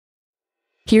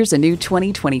Here's a new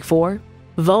 2024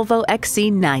 Volvo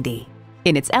XC90.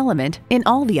 In its element, in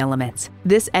all the elements,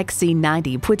 this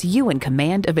XC90 puts you in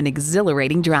command of an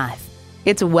exhilarating drive.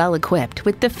 It's well equipped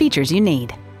with the features you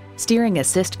need: steering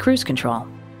assist cruise control,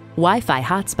 Wi-Fi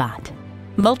hotspot,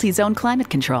 multi-zone climate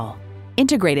control,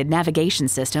 integrated navigation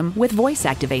system with voice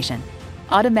activation,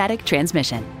 automatic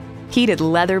transmission, heated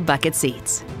leather bucket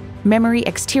seats, memory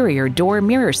exterior door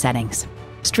mirror settings,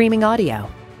 streaming audio,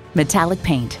 metallic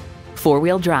paint,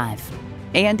 four-wheel drive,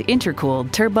 and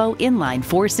intercooled turbo inline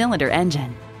four-cylinder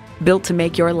engine. Built to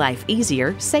make your life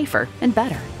easier, safer, and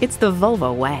better. It's the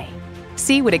Volvo way.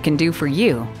 See what it can do for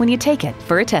you when you take it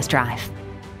for a test drive.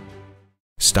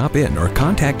 Stop in or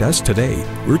contact us today.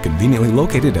 We're conveniently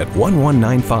located at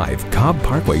 1195 Cobb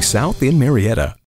Parkway South in Marietta.